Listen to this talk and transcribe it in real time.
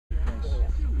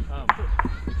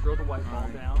We throw the white ball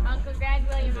down. Uncle Greg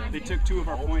William. They took 2 of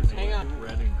our points. Hang on.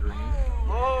 Red and green.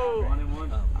 Oh! 1 and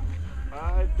 1.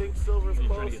 I think silver's You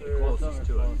try to get the closer. closest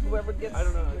to it. Whoever gets I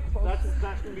don't know.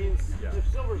 That means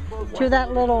if silver's closer. To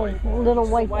that little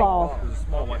white ball. There's a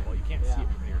small white ball. You can't see it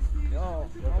from here. Oh,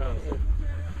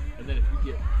 And then if you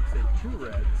get, say, 2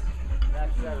 reds,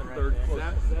 that's 7 right third there.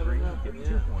 closest to green, you get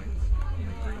 2 points. And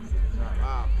the green gets 9.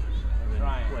 Wow. And then you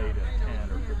played at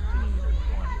 10 or 15 or 20.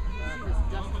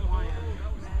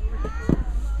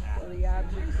 So the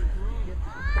object is to get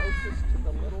closest to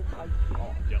the little white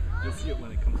ball. Yep. You'll see it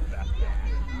when it comes back down.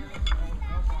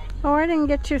 Oh, I didn't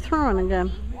get you throwing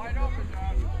again.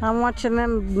 I'm watching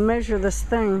them measure this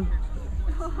thing.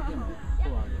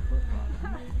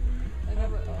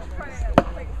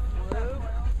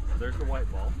 There's the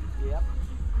white ball. Yep.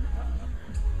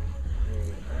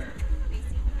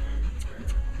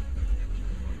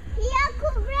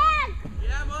 Uncle Greg.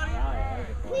 Yeah, buddy.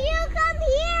 Will you come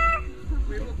here?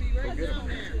 We will be right down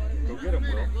there. Go get him,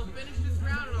 Will. We'll finish this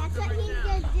round and I'll That's what come he's down.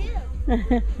 gonna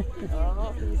do.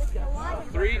 Oh, he's got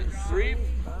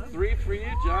Three for you,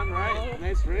 John, right?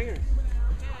 Nice ringer.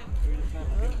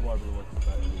 Wow.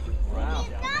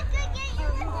 He's not gonna get you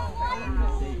with the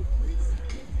water.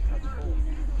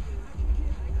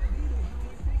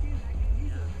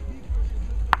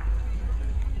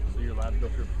 So you're allowed to go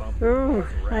through a bump. Ooh,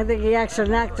 I think he actually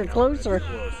knocked it closer. Tough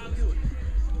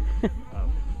to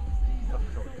tell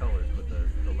the colors, but the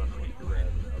left one's red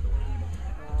and the other one.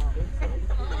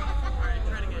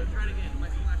 Try it again. My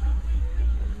flash.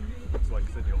 So like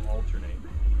I said, you'll alternate.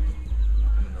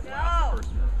 And then the last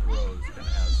person that throws kind of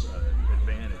has an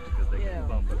advantage because they can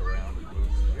bump it around and move.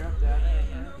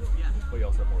 But you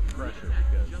also have more pressure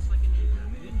because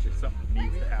if something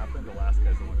needs to happen, the last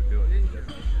guy's the one to do it. If he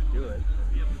doesn't do it,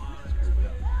 screws it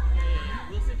up.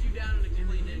 We'll sit you down and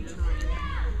explain ninjas.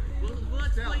 We'll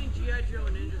explain G.I. Joe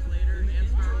and ninjas later and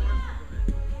Star Wars.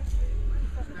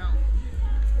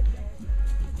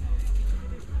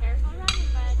 Careful running,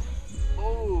 bud.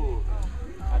 Oh,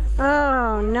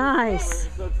 Oh, nice.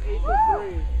 so it's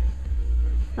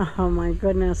 8-3. Oh my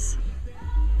goodness.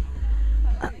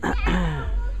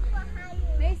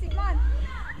 Macy, come on.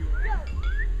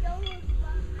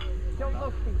 Don't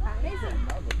look behind. Macy.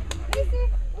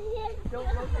 Don't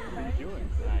look behind. Doing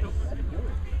nice.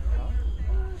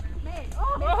 Macy.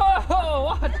 Oh, Oh,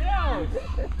 watch out!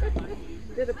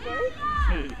 Did it play?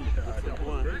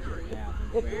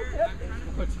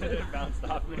 It bounced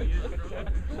off me.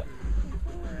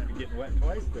 You're getting wet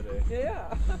twice today.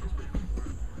 Yeah.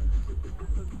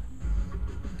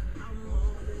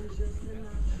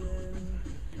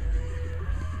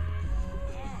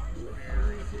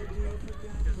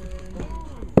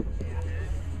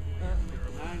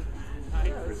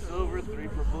 Nine for silver, 3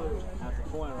 for blue. That's a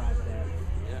point right there.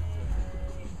 Yeah.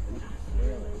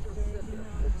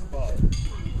 It's fun.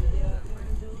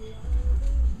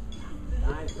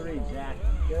 9-3, Jack.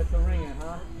 Get us a ringer,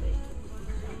 huh?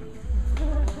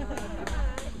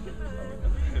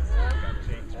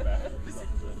 Change back.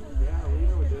 Yeah,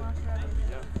 Lena would do it.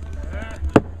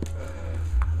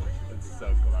 It's so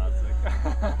classic.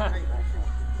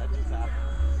 That just happened.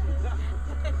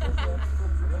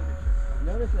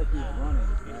 Notice that she's running,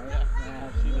 right? Yeah,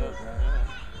 she does, right?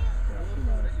 Yeah, she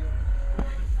knows.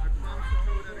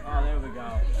 Oh, there we go.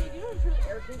 Did you turn the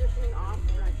air conditioning off in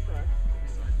that truck?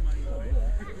 you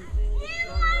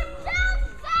want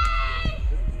something?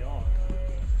 Shouldn't be on.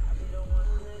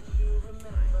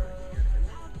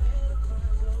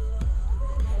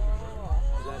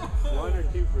 Is that 1 or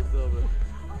 2 for silver?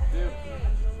 2.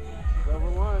 Silver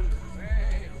 1.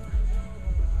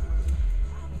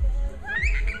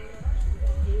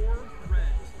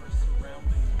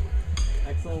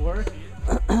 Excellent work.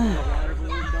 Water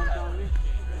balloon dumped on me.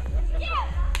 Abby,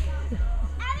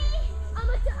 I'm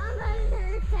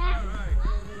under attack.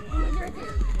 I'm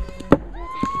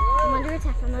under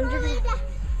attack. I'm under attack.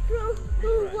 From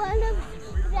one of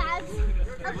that.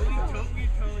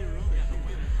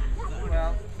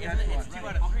 Well, that's what? 2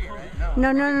 out of 3, right?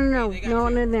 No, no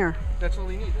one in there. That's all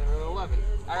we need. There are 11.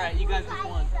 All right, you guys just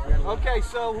won. Okay,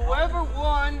 so whoever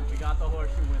won. We got the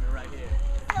horseshoe winner right here.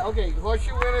 Okay,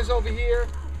 horseshoe winner's over here.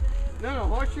 No,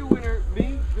 horseshoe winner,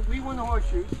 me, we won the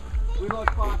horseshoes. We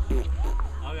lost boxing.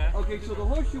 Okay. Okay, so the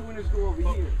horseshoe winners go over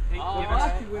here. The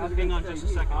boxing winners hang go on just a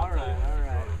second. All right.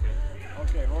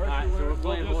 Okay, horseshoe All right, so we're winners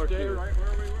playing will just stay horseshoe. right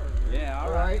where we were. Yeah,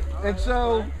 All right, and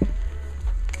so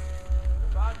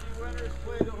boxing winners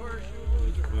play the horseshoe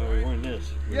losers. Well, we won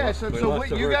this. Yeah, so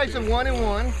you guys have 1 and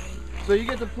 1. So you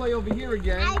get to play over here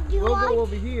again. I do We'll want go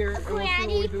over here and we'll see what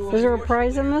we do. Is there a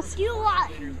prize in this? You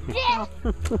want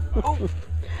this?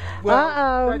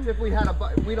 Well, that's if we had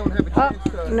we don't have a chance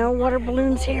to. No water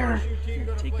balloons here.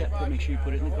 Take that, but make sure you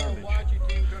put it in the garbage.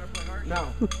 No,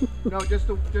 no, just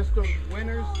the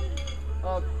winners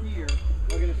of here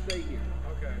are gonna stay here.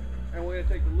 Okay. And we're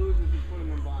gonna take the losers and put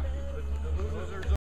them in boxes. The losers